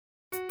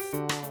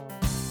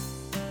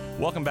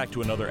Welcome back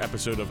to another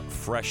episode of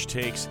Fresh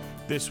Takes.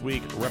 This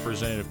week,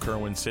 Representative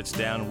Kerwin sits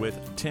down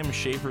with Tim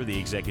Schaefer, the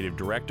Executive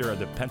Director of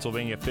the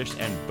Pennsylvania Fish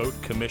and Boat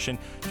Commission,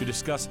 to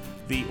discuss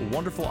the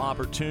wonderful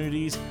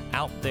opportunities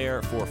out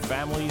there for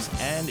families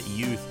and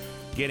youth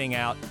getting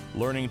out,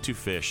 learning to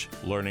fish,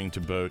 learning to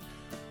boat.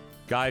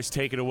 Guys,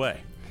 take it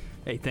away.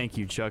 Hey, thank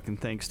you, Chuck, and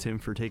thanks, Tim,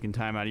 for taking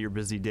time out of your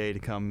busy day to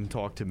come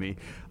talk to me.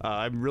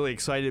 I'm really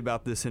excited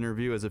about this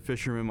interview as a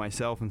fisherman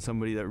myself and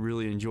somebody that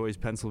really enjoys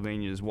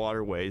Pennsylvania's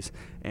waterways,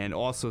 and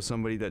also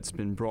somebody that's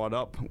been brought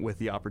up with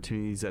the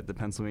opportunities that the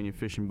Pennsylvania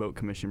Fish and Boat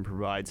Commission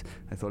provides.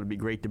 I thought it'd be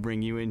great to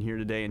bring you in here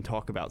today and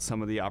talk about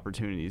some of the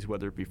opportunities,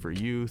 whether it be for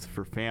youth,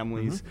 for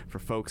families, for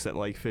folks that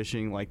like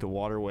fishing, like the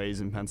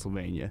waterways in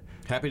Pennsylvania.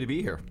 Happy to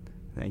be here.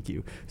 Thank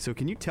you. So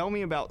can you tell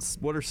me about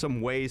what are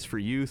some ways for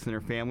youth and their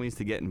families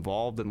to get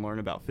involved and learn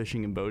about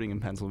fishing and boating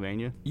in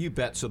Pennsylvania? You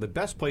bet. So the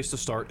best place to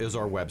start is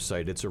our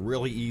website. It's a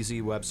really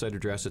easy website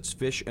address. It's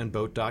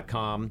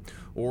fishandboat.com,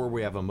 or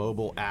we have a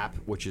mobile app,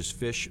 which is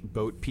Fish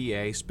Boat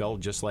PA,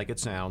 spelled just like it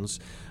sounds.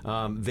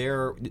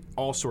 There are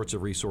all sorts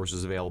of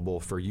resources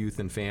available for youth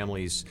and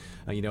families.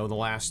 In the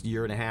last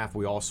year and a half,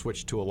 we all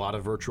switched to a lot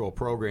of virtual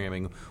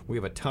programming. We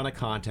have a ton of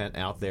content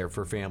out there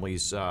for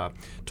families to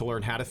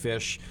learn how to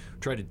fish.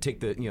 Try to take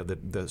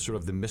the sort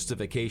of the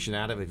mystification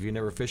out of it. If you've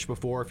never fished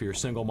before, if you're a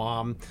single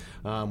mom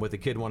with a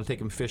kid, want to take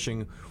them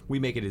fishing, we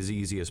make it as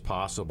easy as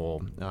possible.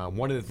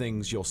 One of the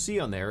things you'll see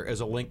on there is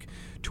a link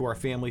to our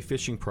family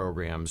fishing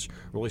programs,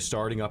 really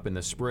starting up in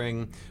the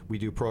spring. We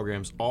do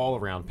programs all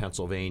around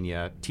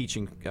Pennsylvania,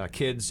 teaching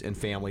kids and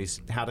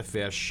families how to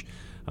fish.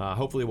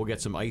 Hopefully we'll get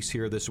some ice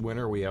here this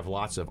winter. We have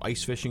lots of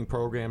ice fishing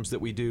programs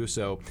that we do.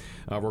 So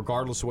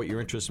regardless of what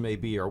your interest may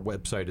be, our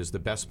website is the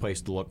best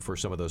place to look for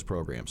some of those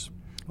programs.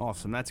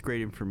 Awesome. That's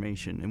great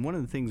information. And one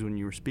of the things when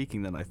you were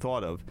speaking that I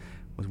thought of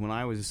was when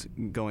I was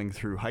going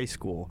through high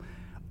school,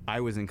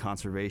 I was in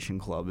conservation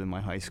club in my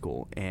high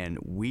school, and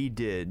we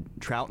did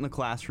trout in the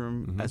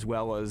classroom as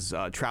well as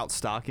trout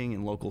stocking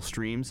in local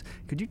streams.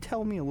 Could you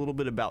tell me a little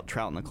bit about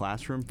trout in the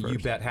classroom first? You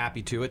bet,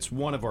 happy to. It's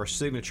one of our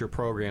signature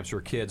programs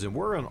for kids, and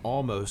we're in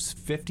almost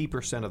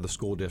 50% of the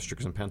school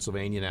districts in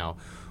Pennsylvania now.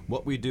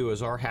 What we do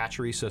is our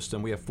hatchery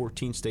system. We have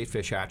 14 state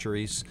fish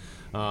hatcheries,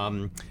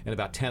 and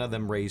about 10 of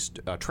them raise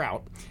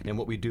trout. And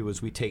what we do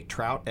is we take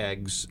trout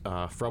eggs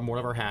from one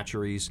of our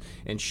hatcheries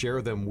and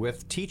share them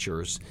with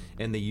teachers,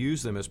 and they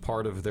use them as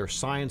part of their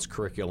science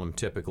curriculum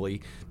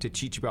typically to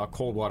teach about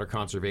cold water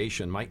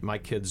conservation. My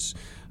kids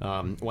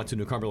went to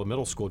New Cumberland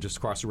Middle School just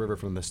across the river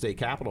from the state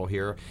capitol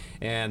here,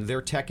 and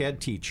their tech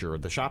ed teacher,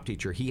 the shop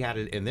teacher, he had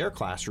it in their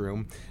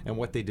classroom, and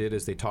what they did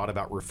is they taught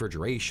about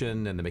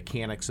refrigeration and the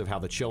mechanics of how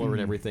the chiller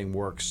and everything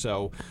works.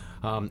 So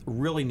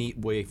really neat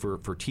way for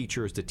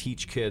teachers to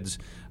teach kids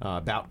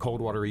about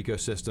cold water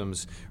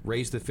ecosystems,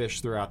 raise the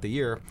fish throughout the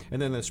year,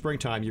 and then in the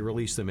springtime you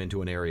release them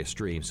into an area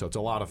stream. So it's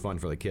a lot of fun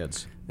for the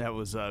kids. That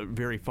was a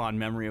very fond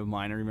memory of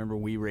mine. I remember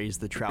we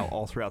raised the trout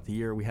all throughout the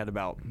year. We had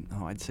about,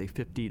 I'd say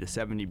 50 to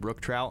 70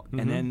 brook trout.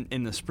 And then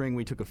in the spring,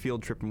 we took a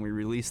field trip and we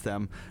released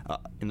them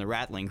in the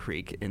Rattling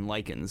Creek in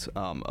Likens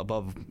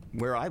above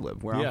where I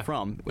live, where I'm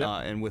from,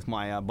 and with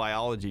my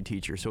biology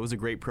teacher. So it was a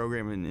great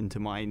program, and to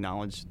my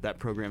knowledge, that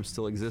program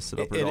still exists at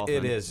Upper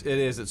Dolphin. It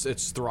is.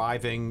 It's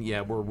thriving.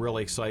 Yeah, we're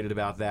really excited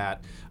about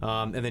that.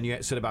 And then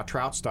you said about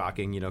trout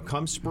stocking.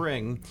 Come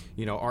spring,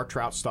 our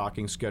trout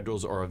stocking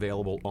schedules are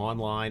available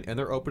online, and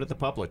they're open to the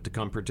public to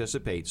come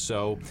participate.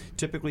 So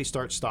typically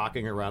start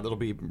stocking it'll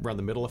be around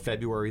the middle of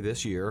February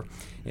this year,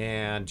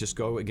 and just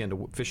go again to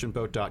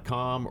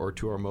fishandboat.com or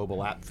to our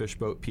mobile app,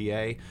 Fishboat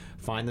PA,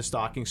 find the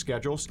stocking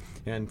schedules,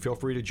 and feel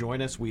free to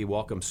join us. We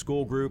welcome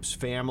school groups,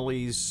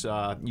 families,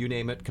 you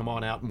name it. Come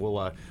on out, and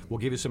we'll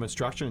give you some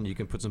instruction, and you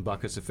can put some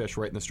buckets of fish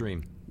right in the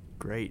stream.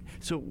 Great.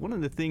 So one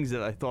of the things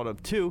that I thought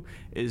of too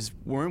is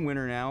we're in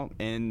winter now,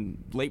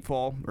 and late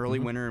fall, early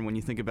winter, and when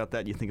you think about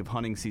that, you think of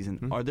hunting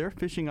season. Are there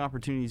fishing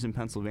opportunities in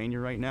Pennsylvania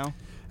right now?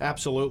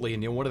 Absolutely.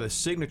 And one of the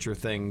signature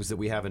things that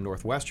we have in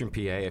northwestern PA,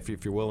 if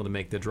you're willing to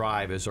make the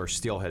drive, is our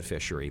steelhead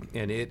fishery.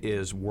 And it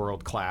is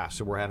world class.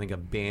 So we're having a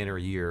banner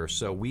year.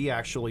 So we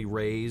actually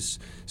raise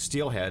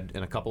steelhead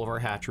in a couple of our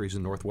hatcheries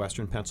in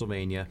northwestern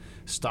Pennsylvania,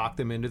 stock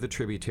them into the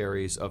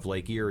tributaries of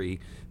Lake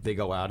Erie. They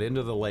go out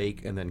into the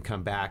lake and then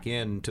come back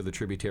into the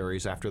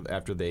tributaries after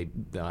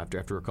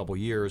a couple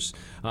years.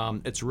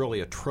 It's really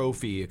a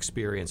trophy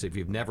experience. If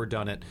you've never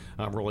done it,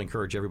 I really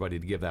encourage everybody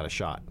to give that a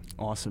shot.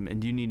 Awesome.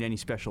 And do you need any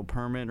special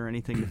permit or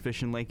anything to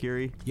fish in Lake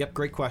Erie? Yep,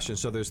 great question.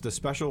 So there's the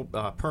special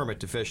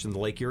permit to fish in the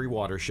Lake Erie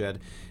watershed,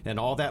 and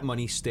all that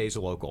money stays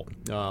local.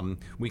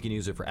 We can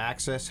use it for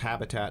access,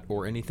 habitat,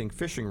 or anything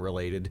fishing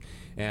related.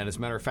 And as a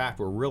matter of fact,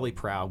 we're really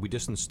proud. We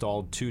just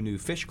installed 2 new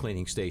fish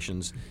cleaning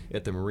stations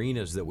at the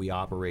marinas that we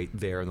operate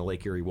there in the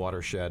Lake Erie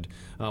watershed.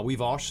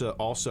 We've also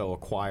also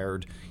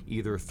acquired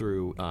either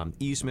through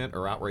easement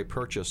or outright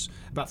purchase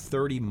about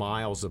 30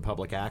 miles of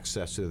public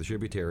access to the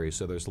tributaries.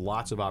 So there's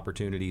lots of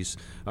opportunities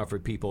for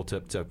people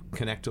to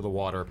connect to the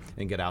water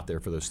and get out there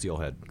for those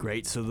steelhead.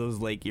 Great. So those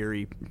Lake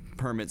Erie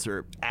permits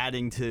are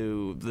adding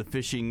to the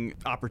fishing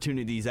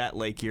opportunities at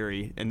Lake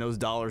Erie, and those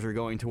dollars are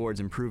going towards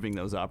improving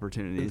those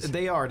opportunities.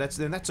 They are. That's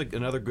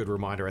another good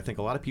reminder. I think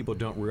a lot of people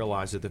don't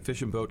realize that the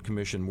Fish and Boat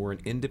Commission, we're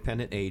an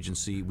independent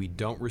agency. We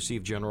don't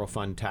receive general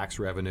fund tax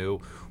revenue.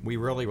 We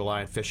really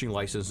rely on fishing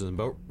licenses and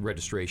boat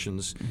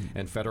registrations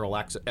and federal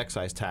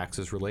excise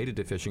taxes related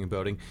to fishing and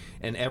boating.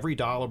 And every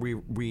dollar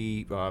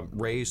we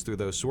raise through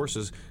those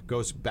sources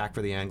goes back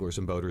for the anglers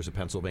and boaters of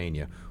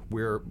Pennsylvania.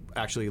 We're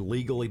actually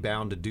legally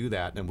bound to do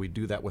that, and we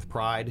do that with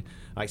pride.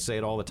 I say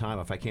it all the time.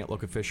 If I can't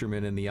look a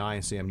fisherman in the eye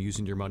and say I'm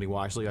using your money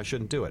wisely, I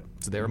shouldn't do it.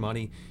 It's their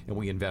money, and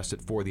we invest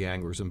it for the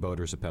anglers and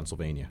boaters of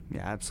Pennsylvania.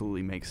 Yeah,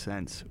 absolutely makes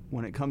sense.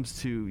 When it comes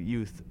to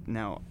youth,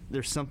 now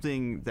there's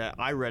something that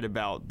I read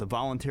about the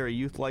voluntary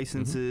youth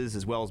licenses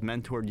as well as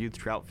mentored youth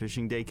trout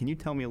fishing day. Can you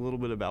tell me a little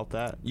bit about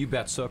that? You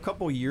bet. So a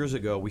couple of years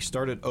ago, we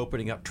started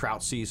opening up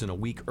trout season a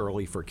week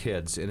early for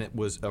kids, and it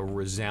was a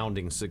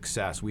resounding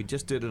success. We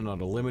just did it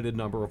on a limited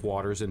number of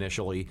waters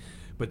initially,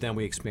 but then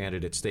we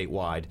expanded it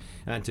statewide.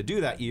 And to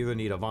do that, you either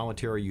need a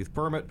voluntary youth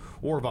permit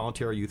or a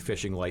voluntary youth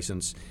fishing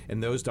license,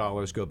 and those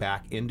dollars go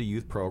back into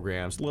youth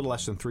programs, a little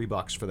less than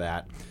 $3 for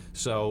that.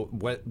 So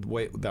what the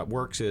way that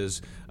works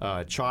is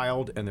a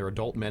child and their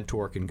adult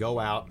mentor can go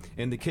out,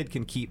 and the kid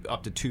can keep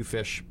up to 2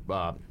 fish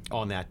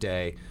on that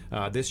day.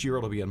 This year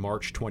it'll be on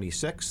March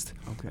 26th,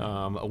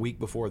 a week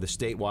before the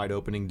statewide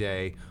opening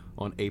day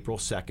on April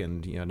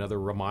 2nd. You know, another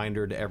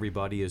reminder to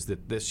everybody is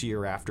that this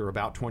year, after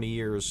about 20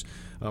 years,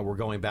 we're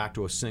going back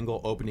to a single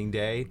opening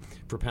day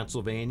for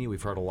Pennsylvania.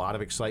 We've heard a lot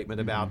of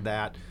excitement about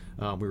that.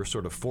 We were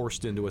sort of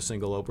forced into a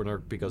single opener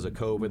because of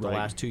COVID the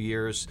last 2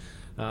 years.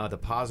 The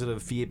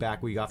positive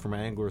feedback we got from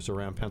anglers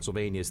around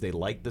Pennsylvania is they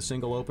like the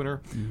single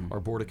opener.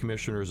 Our Board of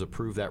Commissioners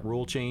approved that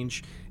rule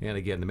change. And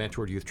again, the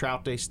Mentored Youth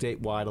Trout Day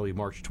statewide will be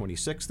March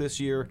 26th this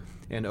year,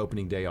 and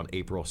opening day on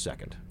April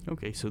 2nd.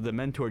 Okay, so the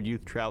Mentored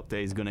Youth Trout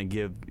Day is going to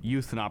give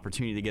youth an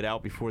opportunity to get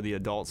out before the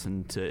adults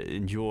and to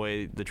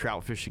enjoy the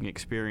trout fishing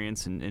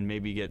experience and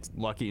maybe get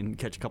lucky and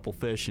catch a couple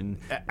fish and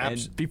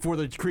before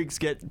the creeks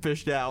get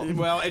fished out.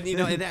 Well, and you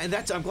know, and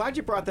that's, I'm glad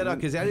you brought that up,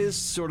 because that is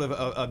sort of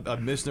a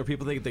misnomer.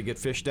 People think they get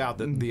fished out.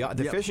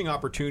 The fishing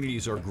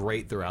opportunities are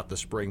great throughout the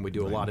spring. We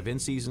do a lot of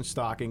in-season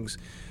stockings,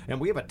 and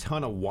we have a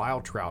ton of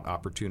wild trout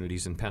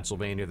opportunities in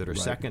Pennsylvania that are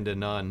second to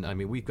none. I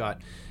mean, we've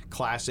got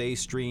Class A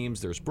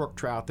streams, there's brook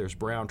trout, there's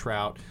brown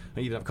trout,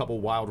 and even a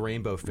couple wild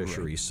rainbow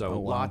fisheries. So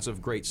lots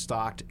of great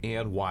stocked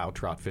and wild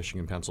trout fishing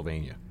in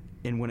Pennsylvania.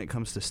 And when it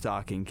comes to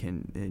stocking,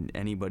 can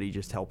anybody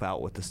just help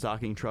out with the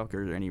stocking truck,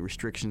 or are there any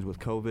restrictions with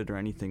COVID or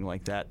anything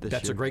like that this year?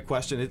 That's a great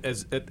question.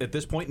 At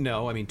this point,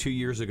 no. I mean, 2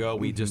 years ago,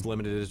 we just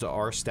limited it to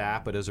our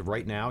staff, but as of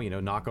right now, you know,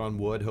 knock on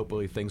wood,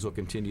 hopefully things will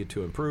continue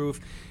to improve,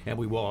 and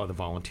we will have the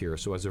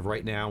volunteers. So as of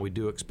right now, we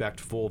do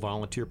expect full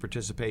volunteer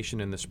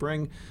participation in the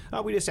spring.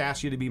 We just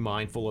ask you to be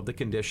mindful of the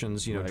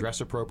conditions, you know, dress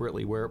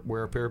appropriately,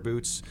 wear a pair of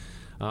boots.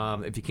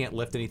 If you can't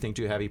lift anything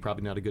too heavy,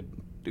 probably not a good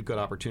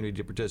opportunity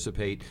to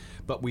participate.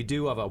 But we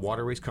do have a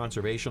waterways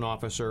conservation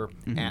officer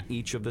at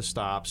each of the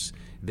stops.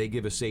 They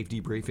give a safety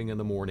briefing in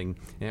the morning,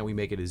 and we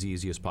make it as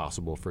easy as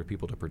possible for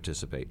people to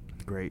participate.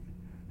 Great.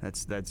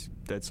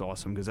 That's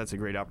awesome, because that's a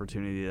great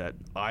opportunity that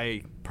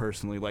I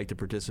personally like to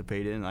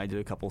participate in. I did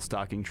a couple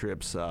stocking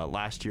trips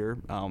last year,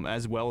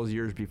 as well as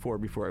years before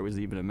I was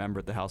even a member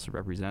at the House of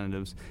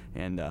Representatives,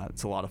 and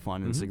it's a lot of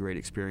fun, and it's a great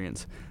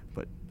experience.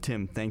 But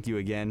Tim, thank you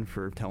again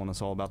for telling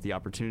us all about the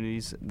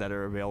opportunities that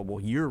are available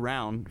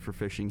year-round for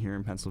fishing here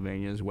in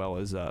Pennsylvania, as well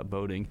as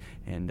boating,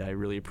 and I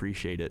really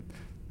appreciate it.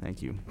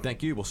 Thank you.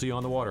 Thank you. We'll see you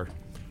on the water.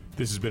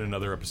 This has been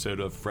another episode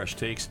of Fresh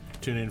Takes.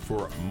 Tune in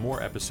for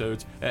more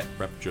episodes at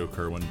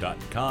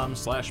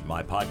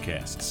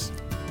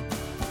repjoekerwin.com/mypodcasts.